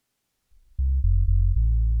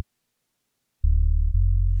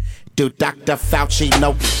Do Dr. Fauci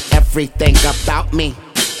know everything about me?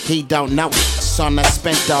 He don't know. Son, I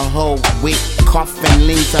spent the whole week coughing,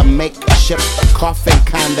 leans a makeshift coffin,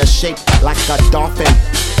 kinda shaped like a dolphin.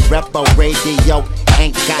 Rebel radio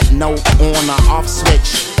ain't got no on or off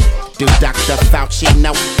switch. Do Dr. Fauci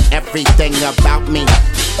know everything about me?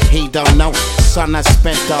 He don't know. Son, I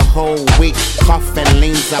spent the whole week coughing,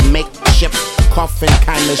 leans a makeshift coffin,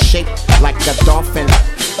 kinda shaped like a dolphin.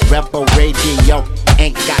 Rebel radio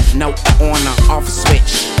ain't got no on or off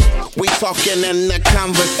switch. We talking and the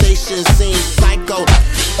conversation seems psycho.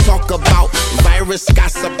 Talk about virus,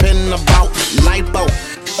 gossiping about lipo.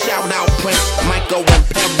 Shout out Prince Michael in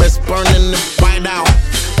Paris, burning the White out.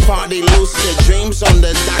 Party lucid dreams on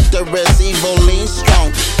the doctor is evil, lean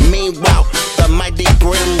strong. Meanwhile, the mighty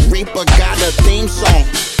Grim Reaper got a theme song.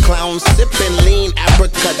 Clown sipping lean,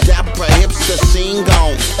 abracadabra, hipster scene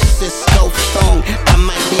gone. Cisco phone, I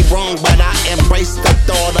might be wrong, but I embrace the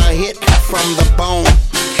thought of hit from the bone.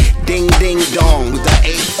 Ding ding dong, the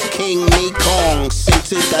apes king me Kong. Sing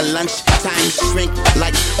to the lunchtime shrink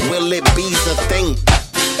like will it be's a thing?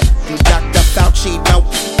 Do Dr. Fauci know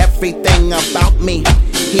everything about me?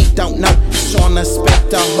 He don't know. Shauna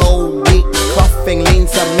spent the whole week coughing,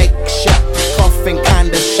 leans a makeshift coffin,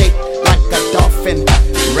 kinda shaped like a dolphin.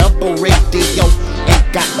 Rebel radio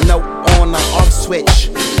ain't got no on or off switch.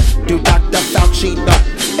 Do Dr. Fauci know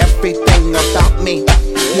everything about me?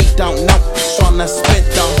 He don't know. Shauna spent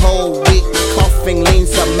the whole week coughing,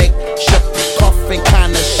 leans a makeshift coffin,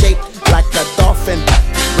 kinda shaped like a dolphin.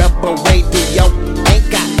 Rebel radio ain't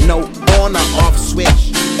got no on or off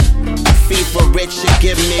switch. Fever rich, you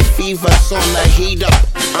give me fever, on the heat up.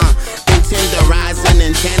 Been tenderizing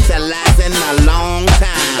and tantalizing a long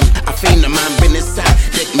time. I fiend the mind business side.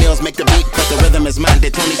 Dick Mills make the beat, but the rhythm is mine.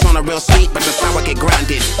 Tony's on a real sweet, but the sour get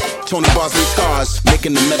grinded. Tony bars and scars,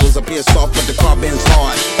 making the metals appear soft, but the carbon's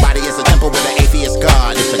hard. Body is a temple with an atheist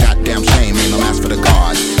god. It's a goddamn shame, ain't no mask for the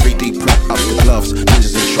gods. 3D print up the gloves,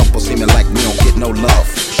 ninjas in trouble, seeming like we don't get no love.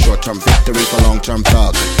 Short-term victory for long-term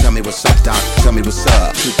thug. Tell me what's up, doc, tell me what's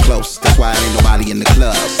up. Too close, that's why ain't nobody in the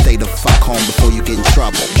club. Stay the fuck home before you get in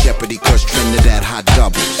trouble. Jeopardy curse Trinidad hot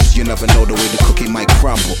doubles. You never know the way the cookie might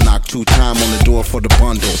crumble. Knock 2 times on the door for the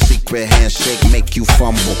bundle. Secret handshake make you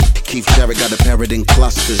fumble. Keith Jarrett got a parrot in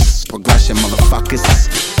clusters. Progression, motherfuckers.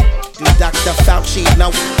 Do Dr. Fauci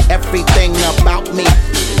know everything about me?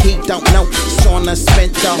 He don't know. Shauna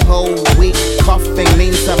spent the whole week coughing,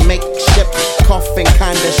 leans a makeshift coffin,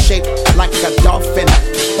 kinda shaped like a dolphin.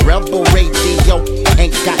 Rebel radio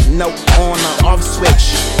ain't got no on or off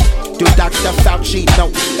switch. Do Dr. Fauci know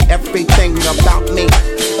everything about me?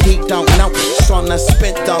 He don't know. Shauna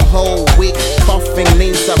spent the whole week coughing,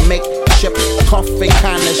 leans a makeshift coffin,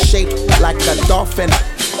 kinda shaped like a dolphin.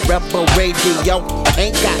 Rebel radio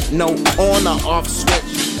ain't got no on or off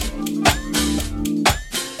switch.